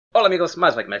Hola amigos,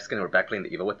 Mikethemexican, and we're back playing The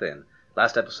Evil Within.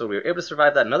 Last episode we were able to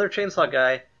survive that another chainsaw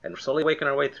guy, and slowly making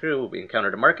our way through, we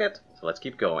encountered a market, so let's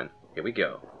keep going. Here we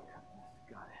go.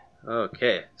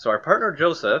 Okay, so our partner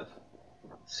Joseph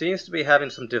seems to be having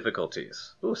some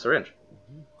difficulties. Ooh, syringe.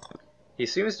 He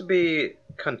seems to be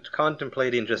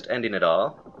contemplating just ending it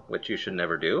all, which you should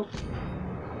never do.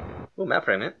 Ooh, map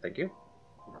fragment, thank you.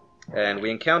 And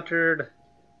we encountered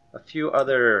a few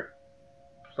other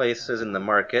places in the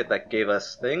market that gave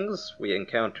us things. We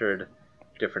encountered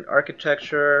different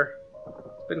architecture.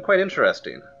 It's been quite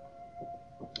interesting.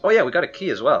 Oh yeah, we got a key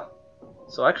as well.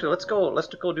 So actually, let's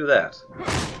go do that.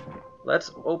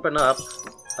 Let's open up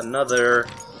another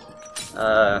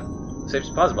safe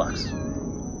deposit box.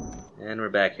 And we're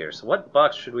back here. So what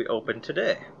box should we open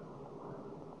today?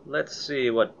 Let's see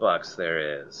what box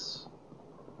there is.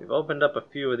 We've opened up a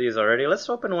few of these already. Let's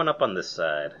open one up on this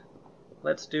side.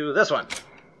 Let's do this one.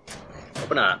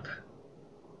 Open up.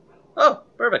 Oh,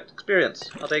 perfect. Experience.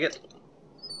 I'll take it.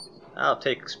 I'll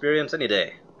take experience any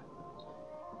day.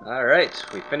 Alright,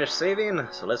 we finished saving,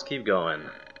 so let's keep going.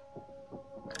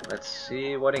 Let's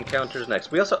see what encounters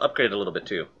next. We also upgraded a little bit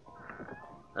too.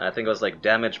 I think it was like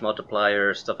damage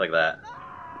multiplier, stuff like that.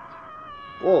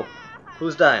 Whoa,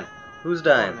 who's dying? Who's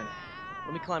dying?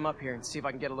 Let me climb up here and see if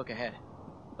I can get a look ahead.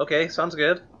 Okay, sounds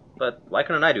good. But why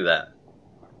couldn't I do that?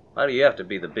 Why do you have to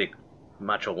be the big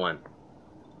macho one?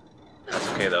 That's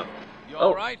okay though. You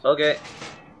all right? Okay.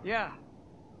 Yeah.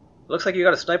 Looks like you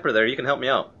got a sniper there. You can help me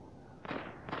out.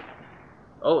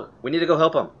 Oh, we need to go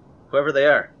help them. Whoever they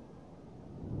are.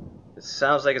 It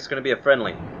sounds like it's going to be a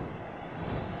friendly.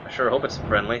 I sure hope it's a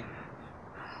friendly.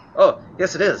 Oh,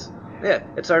 yes it is. Yeah,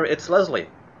 it's Leslie.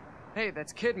 Hey,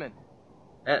 that's Kidman.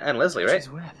 And Leslie, right? She's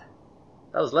with.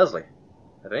 That was Leslie,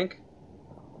 I think.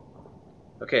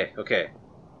 Okay.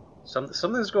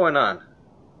 Something's going on.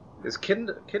 Is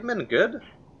Kidman good?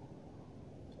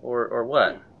 Or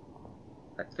what?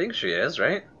 I think she is,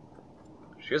 right?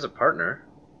 She has a partner.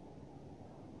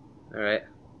 Alright.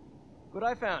 What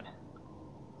I found.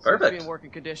 Perfect. Seems to be in working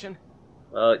condition.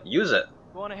 Use it.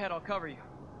 Go on ahead, I'll cover you.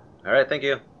 Alright, thank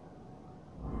you.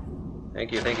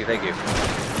 Thank you.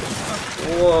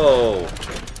 Whoa.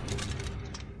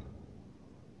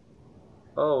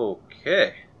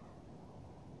 Okay.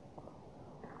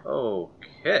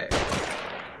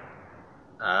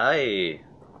 Aye.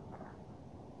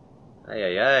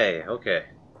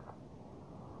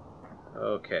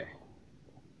 Okay.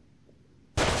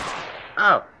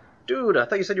 Ow! Dude, I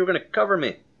thought you said you were gonna cover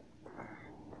me.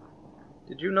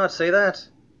 Did you not say that?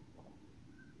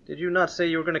 Did you not say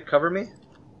you were gonna cover me?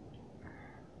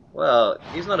 Well,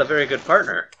 he's not a very good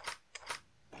partner.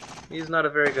 I need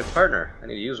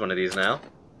to use one of these now.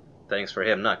 Thanks for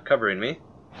him not covering me.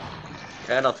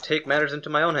 And I'll take matters into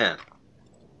my own hand.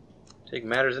 Take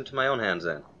matters into my own hands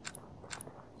then.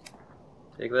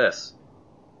 Take this.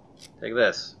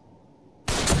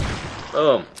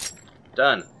 Boom.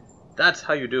 Done. That's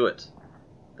how you do it.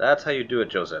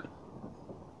 Joseph.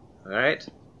 Alright?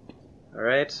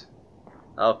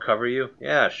 I'll cover you.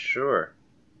 Yeah, sure.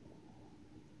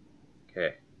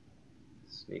 Okay.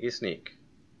 Sneak.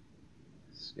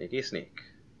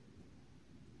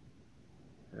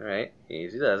 Alright,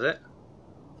 easy does it.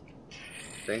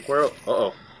 Think we're...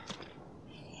 Uh-oh.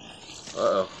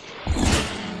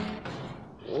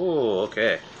 Ooh,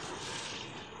 okay.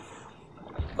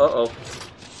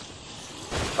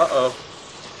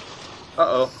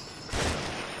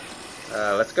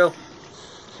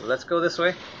 Let's go this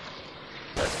way.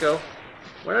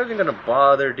 We're not even gonna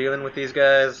bother dealing with these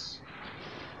guys.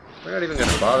 We're not even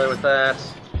gonna bother with that.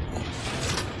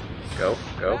 Go.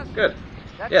 Good.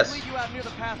 That Yes. should lead you out near the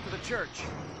path to the church.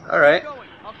 Alright. Keep going.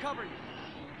 I'll cover you.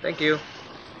 Thank you.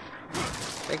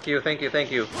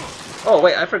 Oh,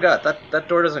 wait, I forgot. That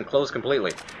door doesn't close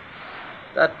completely.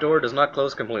 That door does not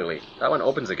close completely. That one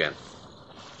opens again.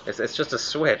 It's just a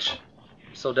switch.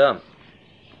 So dumb.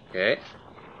 Okay.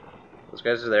 Those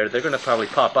guys are there. They're gonna probably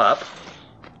pop up.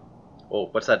 Oh,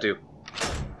 what's that do?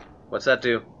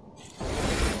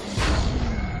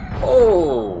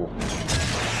 Oh!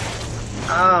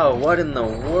 Ow, what in the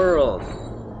world?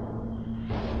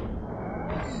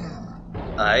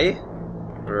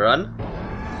 Run.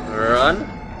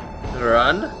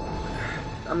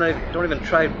 Don't even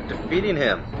try defeating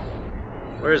him.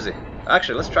 Where is he?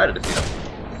 Actually, let's try to defeat him.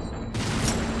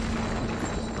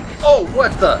 Oh,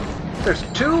 what the? There's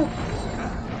two?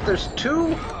 I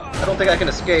don't think I can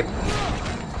escape.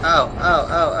 Ow.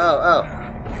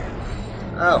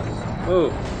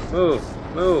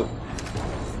 Move.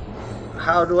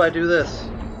 How do I do this?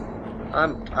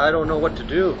 I don't know what to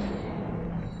do.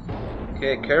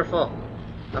 Okay, careful.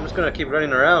 I'm just gonna keep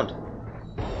running around.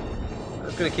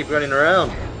 just gonna keep running around.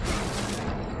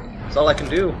 That's all I can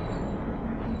do.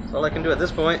 That's all I can do at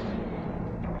this point.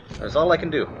 That's all I can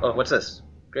do. Oh, what's this?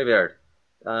 Graveyard.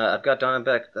 I've got Dawn and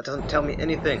Beck. That doesn't tell me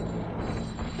anything.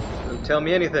 Doesn't tell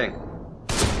me anything.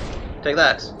 Take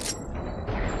that.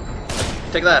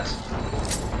 Take that.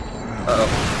 Uh-oh.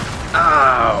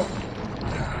 Ow!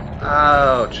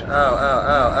 Ouch. Ow, ow,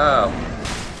 ow, ow.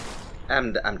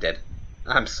 I'm dead.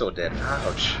 I'm so dead.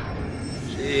 Ouch.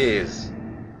 Jeez.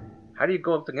 How do you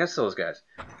go up against those guys?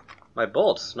 My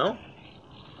bolts, no?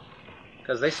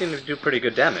 Because they seem to do pretty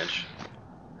good damage.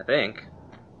 I think.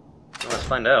 Well, let's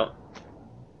find out.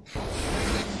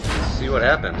 Let's see what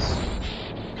happens.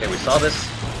 Okay, we saw this.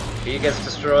 He gets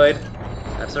destroyed.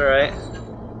 That's alright.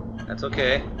 That's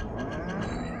okay.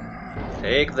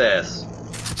 Take this.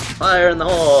 Fire in the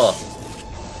hole!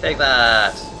 Take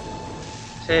that!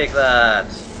 Take that!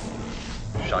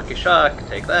 Shocky shock,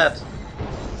 take that!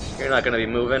 You're not gonna be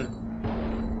moving.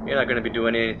 You're not gonna be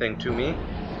doing anything to me.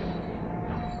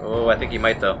 Oh, I think he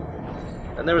might though.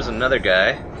 And there was another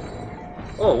guy.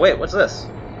 Oh, wait, what's this?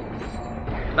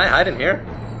 Can I hide in here?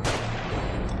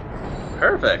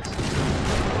 Perfect!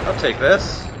 I'll take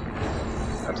this.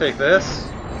 I'll take this.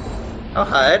 I'll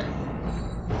hide.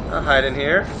 I'll hide in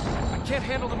here. I can't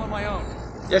handle them on my own.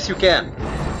 Yes, you can.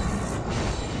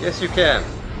 Yes, you can.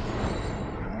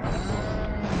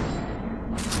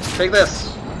 Take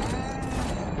this.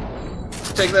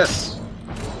 Take this.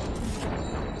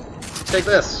 Take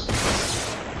this.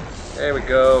 There we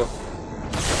go.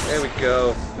 There we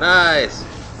go. Nice.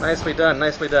 Nicely done.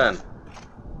 Nicely done.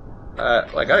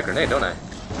 Well, I got a grenade, don't I?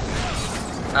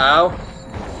 Ow.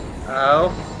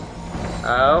 Ow.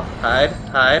 Ow. Hide.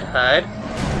 Hide. Hide.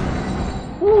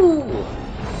 Woo.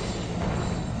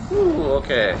 Woo.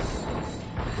 Okay.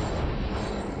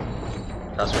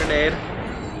 Toss a grenade.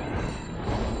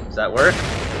 Does that work?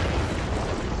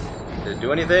 Did it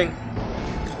do anything?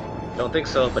 Don't think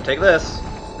so, but take this.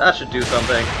 That should do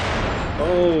something.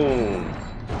 Boom.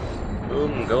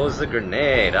 Boom goes the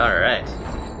grenade. Alright.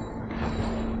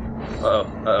 Uh-oh.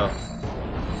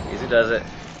 Uh-oh. Easy does it.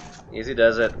 Easy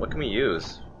does it. What can we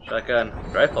use? Shotgun.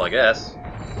 Rifle, I guess.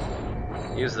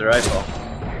 Use the rifle.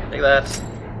 Take that.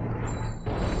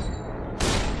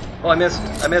 Oh, I missed.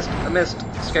 I missed. I missed.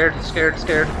 Scared. Scared.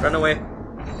 Scared. Run away.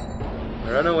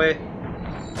 Run away.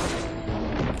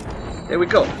 There we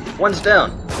go. One's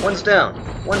down. One's down.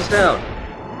 One's down.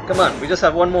 Come on. We just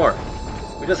have one more.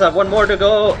 We just have one more to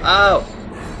go. Ow. Ow,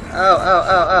 ow,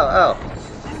 ow, ow, ow.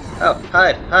 Ow.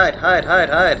 Hide. Hide. Hide. Hide.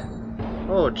 Hide.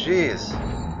 Oh, jeez.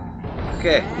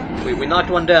 Okay. We knocked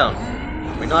one down.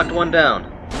 We knocked one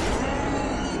down.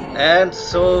 And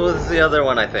so is the other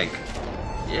one, I think.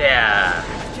 Yeah.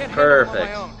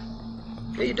 Perfect.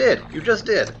 Yeah, you did. You just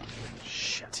did.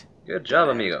 Shit. Good job,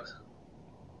 amigos.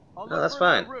 No, that's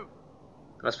fine.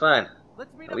 That's fine.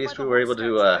 At least we were able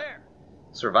to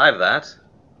survive that.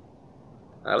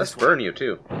 Let's burn you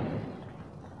too.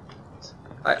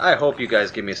 I hope you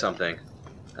guys give me something.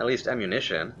 At least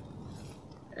ammunition.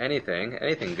 Anything.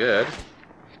 Anything good.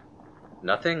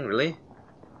 Nothing, really?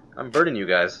 I'm burning you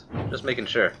guys. Just making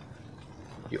sure.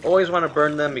 You always want to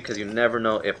burn them because you never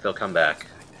know if they'll come back.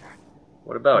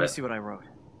 What about it? Let me see what I wrote.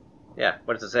 Yeah,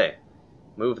 what does it say?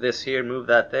 Move this here, move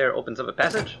that there, opens up a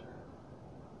passage?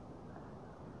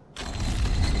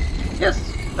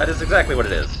 Yes, that is exactly what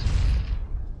it is.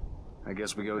 I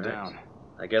guess we go down.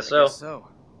 I guess so. So.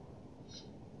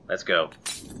 Let's go.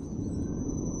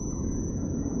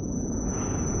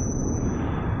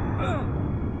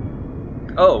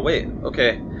 Oh, wait,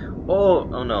 okay.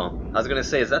 Oh no. I was gonna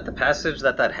say, is that the passage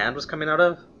that hand was coming out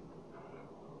of?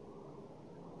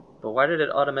 But why did it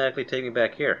automatically take me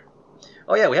back here?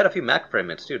 Oh yeah, we had a few Mac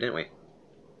fragments too, didn't we?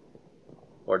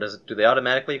 Or do they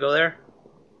automatically go there?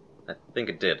 I think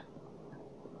it did.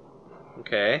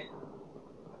 Okay.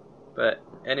 But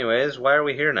anyways, why are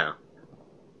we here now?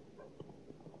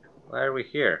 Why are we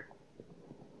here?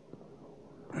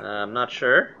 I'm not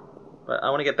sure, but I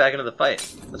want to get back into the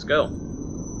fight. Let's go.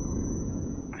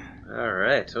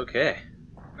 Alright, okay.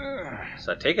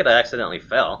 So I take it I accidentally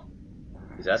fell.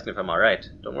 He's asking if I'm alright.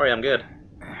 Don't worry, I'm good.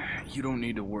 You don't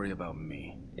need to worry about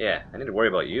me. Yeah, I need to worry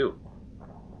about you.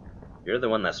 You're the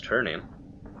one that's turning.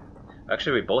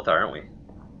 Actually, we both are, aren't we?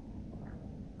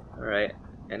 Alright.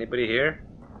 Anybody here?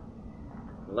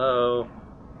 Hello?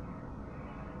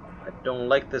 I don't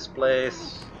like this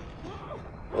place.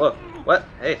 Whoa, what?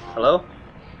 Hey, hello?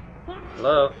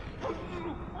 Hello?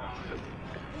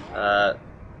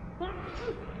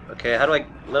 Okay, how do I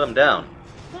let him down?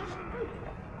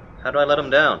 How do I let him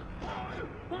down?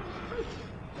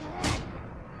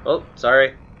 Oh,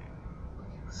 sorry.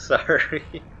 Sorry.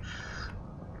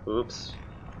 Oops.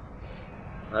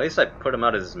 At least I put him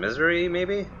out of his misery,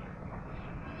 maybe?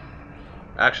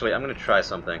 Actually, I'm gonna try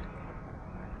something.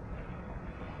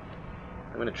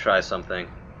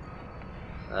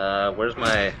 Where's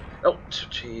my... Oh,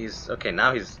 jeez. Okay,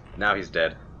 now he's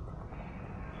dead.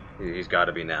 He's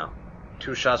gotta be now.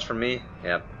 2 shots from me?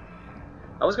 Yep.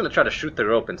 I was gonna try to shoot the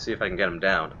rope and see if I can get him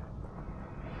down.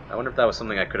 I wonder if that was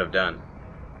something I could have done.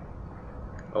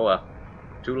 Oh well.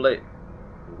 Too late.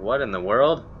 What in the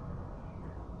world?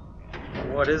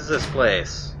 What is this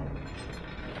place?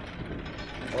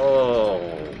 Oh,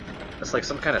 it's like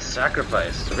some kind of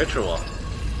sacrifice, ritual.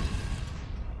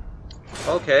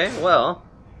 Okay, well.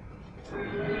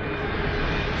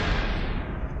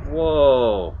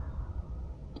 Whoa.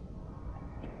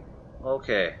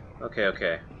 Okay.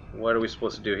 What are we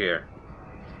supposed to do here?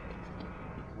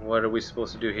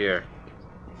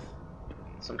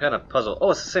 Some kind of puzzle.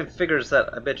 Oh, it's the same figures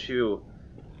that I bet you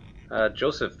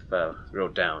Joseph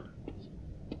wrote down.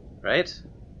 Right?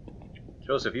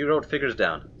 Joseph, you wrote figures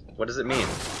down. What does it mean?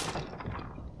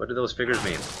 What do those figures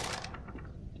mean?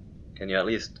 Can you at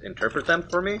least interpret them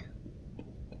for me?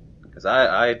 Because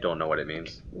I don't know what it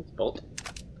means. Bolt.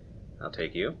 I'll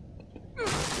take you.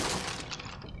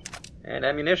 And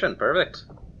ammunition. Perfect.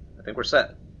 I think we're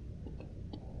set.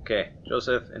 Okay,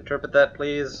 Joseph, interpret that,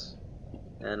 please.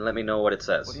 And let me know what it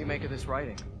says. What do you make of this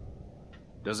writing?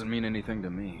 Doesn't mean anything to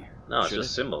me. No, it's Should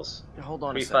just it? symbols. Hold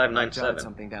on a second. I 3597. jotted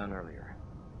something down earlier.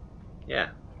 Yeah.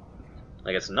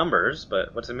 Like it's numbers,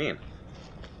 but what's it mean?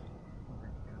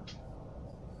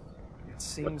 It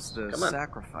seems the Come on.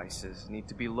 sacrifices need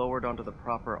to be lowered onto the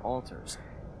proper altars,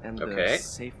 and Okay. the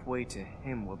safe way to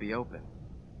him will be open.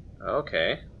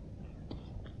 Okay.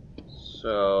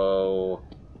 So...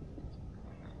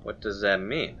 what does that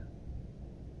mean?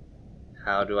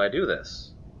 How do I do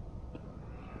this?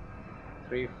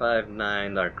 3, 5,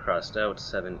 9 are crossed out,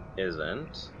 7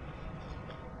 isn't.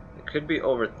 I could be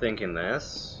overthinking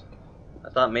this. I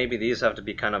thought maybe these have to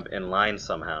be kind of in line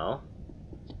somehow.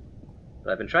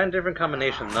 But I've been trying different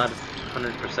combinations, not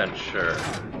 100% sure.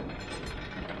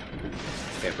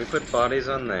 Okay, if we put bodies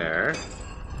on there...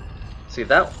 See,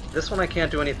 this one I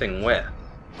can't do anything with.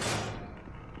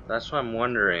 That's why I'm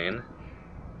wondering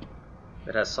if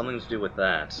it has something to do with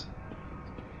that.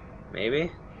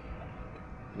 Maybe?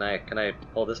 Can I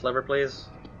pull this lever, please?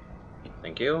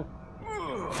 Thank you.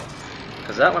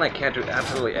 Because that one I can't do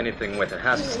absolutely anything with. It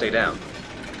has to stay down.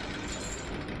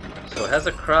 So it has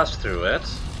a cross through it.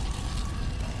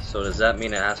 So does that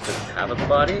mean it has to have a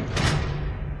body?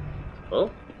 Oh?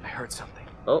 I heard something.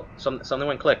 Oh, something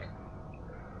went click.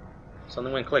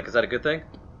 Something went click. Is that a good thing?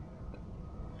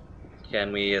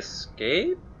 Can we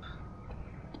escape?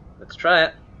 Let's try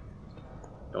it.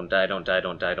 Don't die, don't die,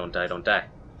 don't die, don't die, don't die.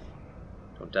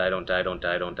 Don't die, don't die, don't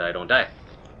die, don't die, don't die.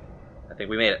 I think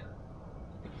we made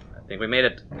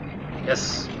it.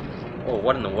 Yes. Oh,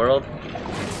 what in the world? It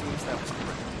seems that was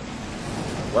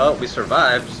correct. Well, we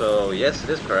survived, so yes, it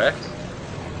is correct.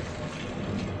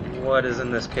 What is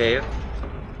in this cave?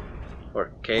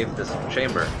 Or cave, this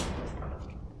chamber?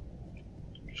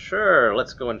 Sure,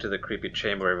 let's go into the creepy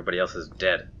chamber where everybody else is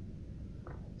dead.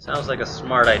 Sounds like a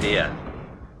smart idea.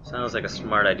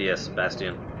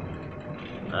 Sebastian.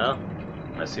 Well,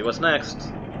 let's see what's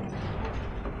next.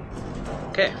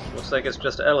 Okay, looks like it's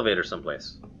just an elevator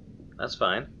someplace. That's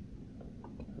fine.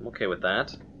 I'm okay with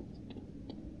that.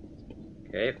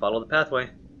 Okay, follow the pathway.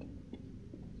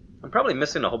 I'm probably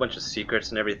missing a whole bunch of secrets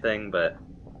and everything, but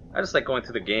I just like going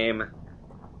through the game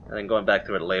and then going back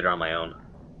through it later on my own.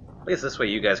 At least this way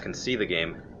you guys can see the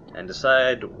game and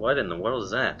decide what in the world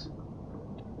is that.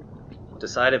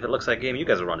 Decide if it looks like a game you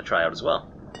guys would want to try out as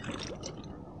well.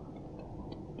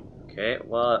 Okay,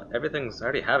 well, I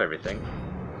already have everything.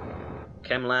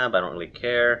 Chem lab, I don't really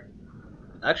care.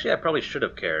 Actually, I probably should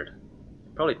have cared.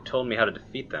 It probably told me how to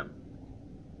defeat them.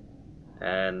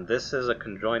 And this is a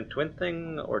conjoined twin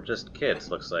thing, or just kids,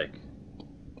 looks like.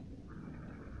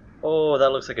 Oh,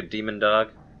 that looks like a demon dog.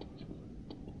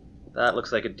 I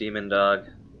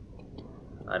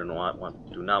do not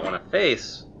want to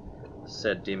face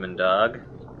said demon dog.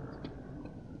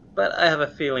 But I have a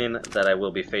feeling that I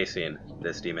will be facing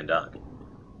this demon dog.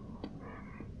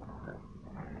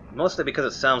 Mostly because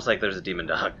it sounds like there's a demon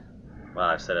dog. Wow,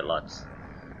 I've said it lots.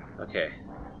 Okay.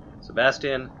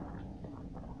 Sebastian,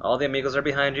 all the amigos are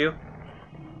behind you.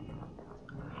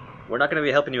 We're not going to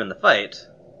be helping you in the fight.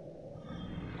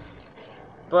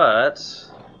 But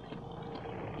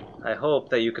I hope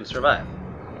that you can survive.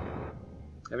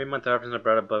 Every month the orphans are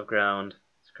brought above ground.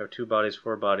 Discover 2 bodies,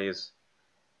 4 bodies.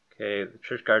 Okay, the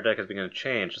church guard deck has begun to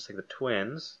change, just like the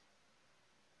twins.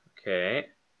 Okay.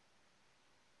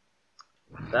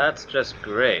 That's just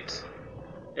great.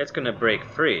 it's gonna break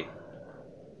free.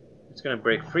 It's gonna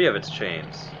break free of its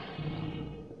chains.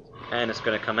 And it's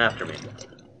gonna come after me.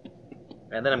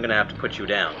 And then I'm gonna have to put you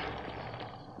down.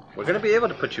 We're gonna be able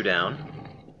to put you down,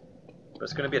 but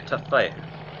it's gonna be a tough fight.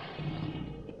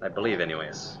 I believe,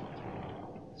 anyways.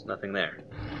 There's nothing there.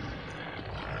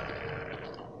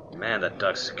 Man, that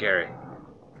dog's scary.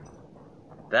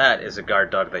 That is a guard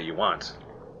dog that you want.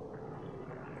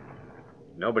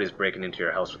 Nobody's breaking into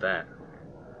your house with that.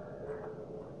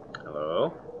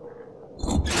 Hello?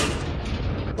 Ooh.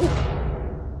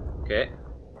 Okay.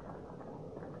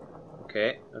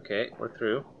 Okay, we're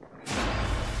through.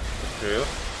 We're through.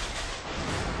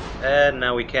 And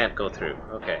now we can't go through.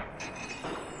 Okay.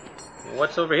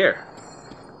 What's over here?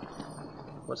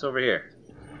 What's over here?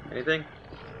 Anything?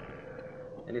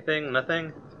 Anything?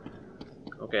 Nothing?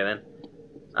 Okay then.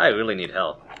 I really need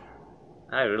help.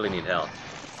 I really need help.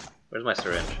 Where's my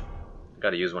syringe?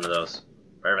 Gotta use one of those.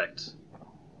 Perfect.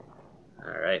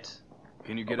 Alright.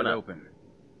 Can you get it open?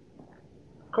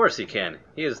 Of course he can.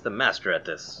 He is the master at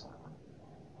this.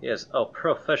 He is a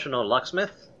professional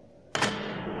locksmith.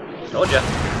 Told ya.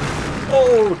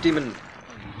 Oh, demon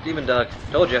dog.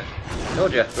 Told ya.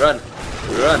 Told ya. Run.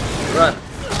 Run. Run.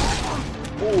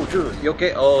 Oh, dude. You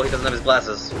okay? Oh, he doesn't have his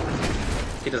glasses.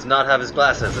 He does not have his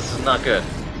glasses. This is not good.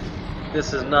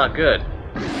 This is not good.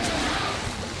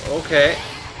 Okay.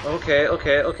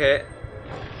 Okay.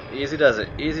 Easy does it.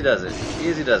 Easy does it.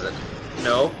 Easy does it.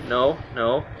 No.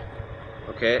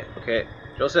 Okay.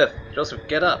 Joseph,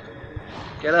 get up.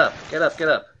 Get up. Can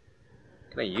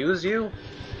I use you?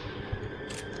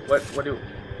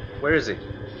 Where is he?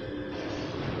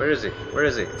 Where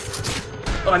is he?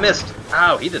 Oh, I missed.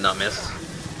 Ow, he did not miss.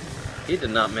 He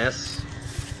did not miss.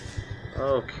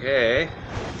 Okay.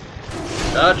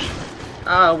 Dodge.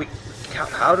 Ow,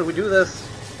 how do we do this?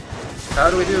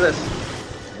 How do we do this?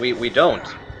 We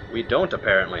don't. We don't,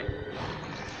 apparently.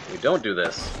 We don't do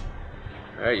this.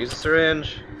 Alright, use a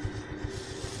syringe.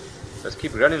 Let's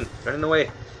keep running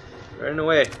away.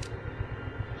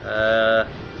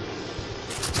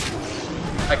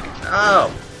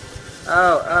 Ow!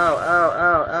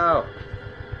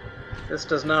 This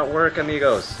does not work,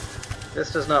 amigos.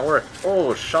 This does not work.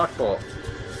 Oh, shock bolt.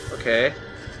 Okay.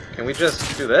 Can we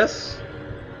just do this?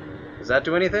 Does that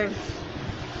do anything?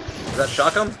 Does that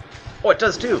shock him? Oh, it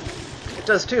does too! It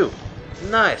does too!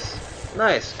 Nice!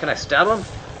 Can I stab him?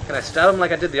 Can I stab him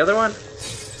like I did the other one?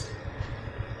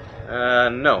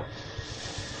 No.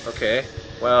 Okay.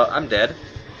 Well, I'm dead.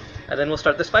 And then we'll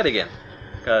start this fight again.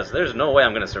 Because there's no way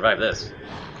I'm gonna survive this.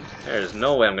 There's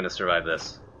no way I'm gonna survive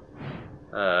this.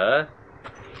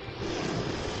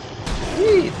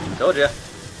 Whee! Told ya.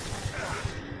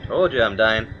 Told ya I'm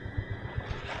dying.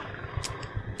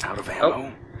 Out of ammo?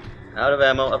 Oh. Out of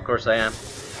ammo. Of course I am.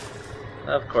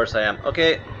 Of course I am.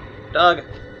 Okay. Dog.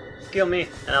 Kill me,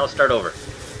 and I'll start over.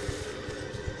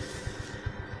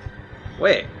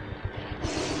 Wait.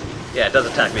 Yeah, it does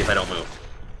attack me if I don't move.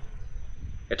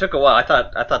 It took a while. I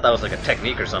thought that was like a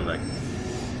technique or something.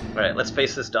 Alright, let's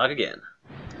face this dog again.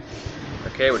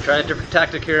 Okay, we're trying a different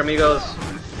tactic here, amigos.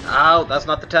 Ow, that's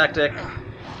not the tactic.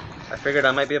 I figured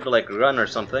I might be able to like run or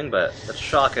something, but let's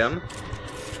shock him.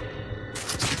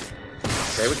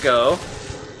 There we go.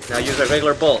 Now use our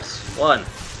regular bolts. 1.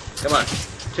 Come on.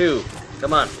 2.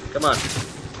 Come on.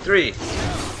 3.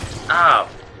 Ow.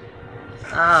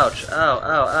 Ouch.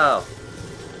 Ow.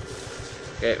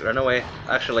 Okay, run away.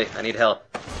 Actually, I need help.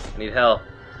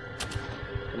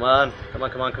 Come on.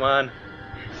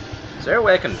 Is there a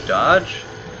way I can dodge?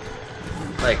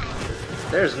 Like,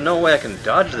 there's no way I can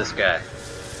dodge this guy.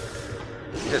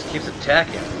 He just keeps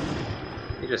attacking.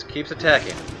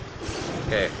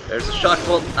 Okay, there's a shock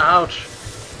bolt. Ouch.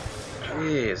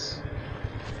 Jeez.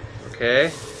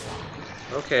 Okay,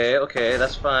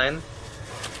 that's fine.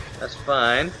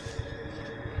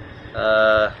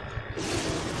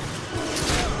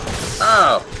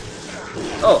 Ow!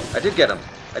 Oh, I did get him.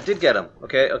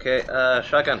 Okay.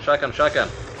 Shotgun.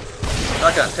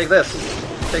 Take this.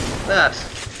 Take that.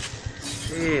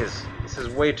 Jeez, this is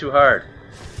way too hard.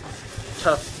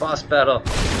 Tough boss battle.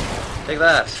 Take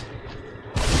that.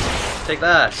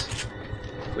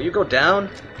 Will you go down?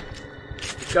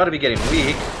 You've got to be getting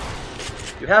weak.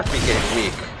 You have to be getting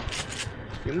weak.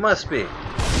 You must be.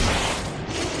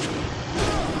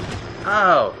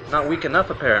 Ow! Not weak enough,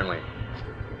 apparently.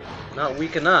 Not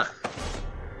weak enough.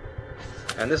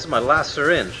 And this is my last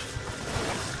syringe.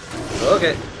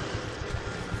 Okay.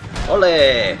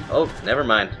 Ole! Oh, never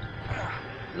mind.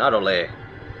 Not ole.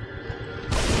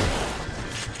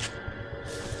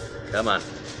 Come on.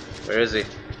 Where is he?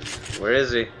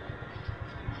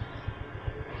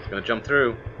 He's gonna jump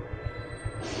through.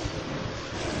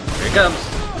 Here he comes.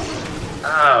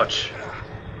 Ouch!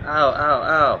 Ow, ow,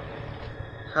 ow!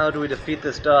 How do we defeat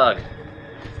this dog?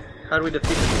 How do we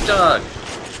defeat this dog?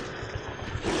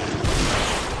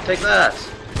 Take that!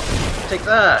 Take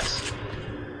that!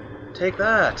 Take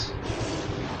that!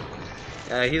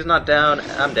 He's not down.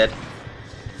 I'm dead.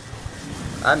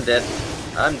 I'm dead.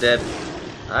 I'm dead.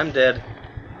 I'm dead.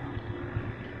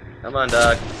 Come on,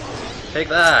 dog. Take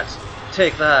that!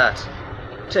 Take that!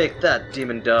 Take that,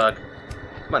 demon dog!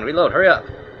 Come on, reload, hurry up!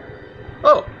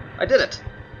 Oh! I did it!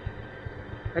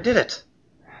 I did it!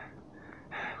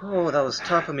 Oh, that was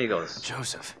tough, amigos.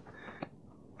 Joseph.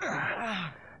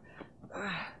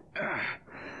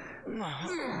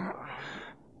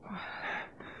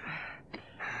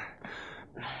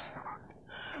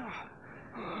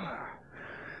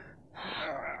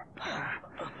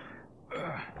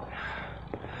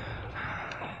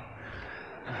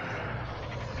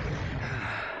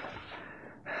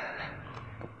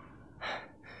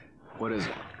 What is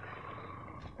it?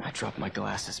 I dropped my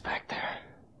glasses back there.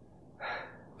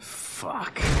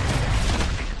 Fuck.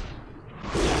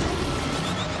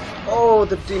 Oh,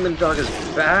 the demon dog is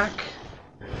back?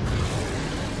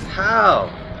 How?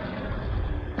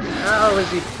 How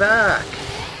is he back?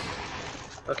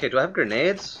 Okay, do I have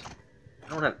grenades? I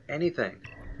don't have anything.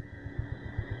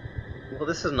 Well,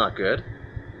 this is not good.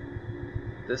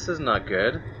 This is not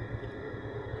good.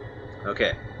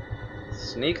 Okay.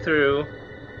 Sneak through.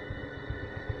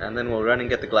 And then we'll run and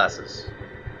get the glasses.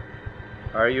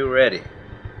 Are you ready?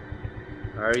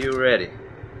 Are you ready?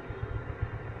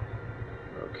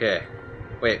 Okay.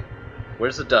 Wait.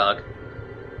 Where's the dog?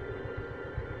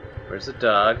 Where's the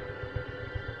dog?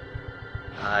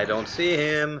 I don't see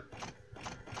him.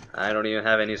 I don't even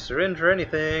have any syringe or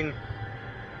anything.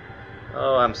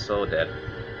 Oh, I'm so dead.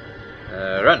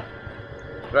 Run!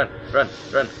 Run, run,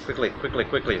 run. Quickly, quickly,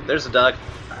 quickly. There's the dog.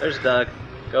 There's the dog.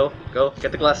 Go, go.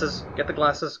 Get the glasses. Get the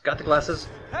glasses. Got the glasses.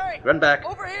 Hey! Run back.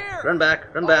 Over here! Run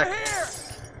back. Run Over back. here!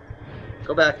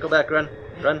 Go back. Go back. Run.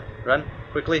 Run. Run.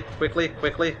 Quickly, quickly,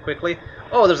 quickly, quickly.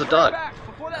 Oh, there's a dog. Back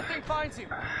before that thing finds you.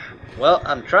 Well,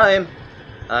 I'm trying.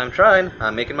 I'm trying.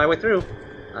 I'm making my way through.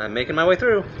 I'm making my way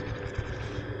through.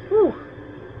 Whew.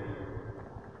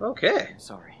 Okay.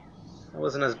 Sorry. That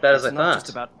wasn't as bad as I It's not thought. just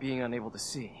about being unable to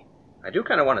see. I do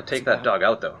kind of want to take that dog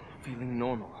out, though. Feeling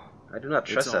normal. I do not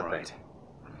trust It's that all right. thing.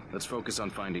 Let's focus on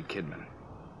finding Kidman.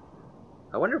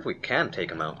 I wonder if we can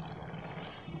take him out.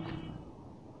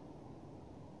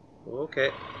 Okay.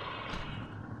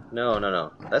 No, no,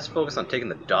 no. Let's focus on taking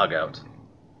the dog out.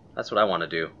 That's what I want to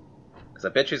do. Because I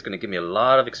bet she's going to give me a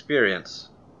lot of experience.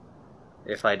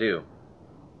 If I do.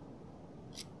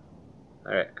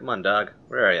 Alright, come on, dog.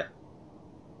 Where are you?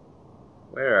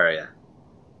 Where are you?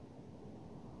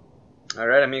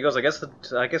 Alright, amigos, I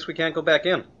guess we can't go back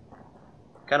in.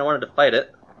 Kinda wanted to fight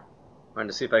it. Wanted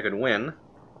to see if I could win.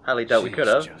 Highly doubt we could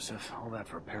have. Joseph, all that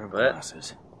for a pair of But-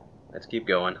 glasses. Let's keep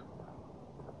going.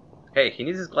 Hey, he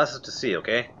needs his glasses to see,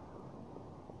 okay?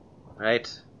 Right?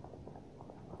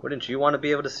 Wouldn't you want to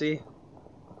be able to see?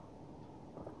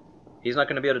 He's not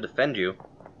going to be able to defend you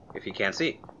if he can't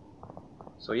see.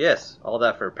 So yes, all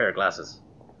that for a pair of glasses.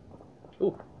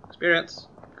 Ooh, experience.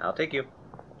 I'll take you.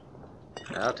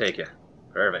 I'll take you.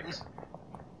 Perfect.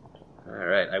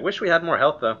 Alright, I wish we had more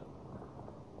health though.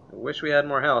 I wish we had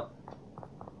more health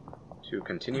to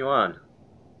continue on.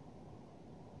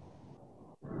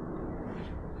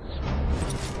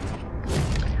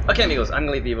 Okay, amigos, I'm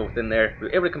gonna leave the evil within there. We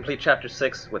were able to complete chapter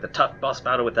 6 with a tough boss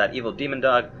battle with that evil demon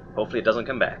dog. Hopefully it doesn't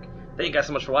come back. Thank you guys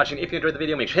so much for watching. If you enjoyed the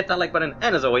video, make sure to hit that like button,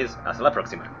 and as always, hasta la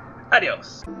próxima.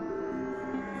 Adios!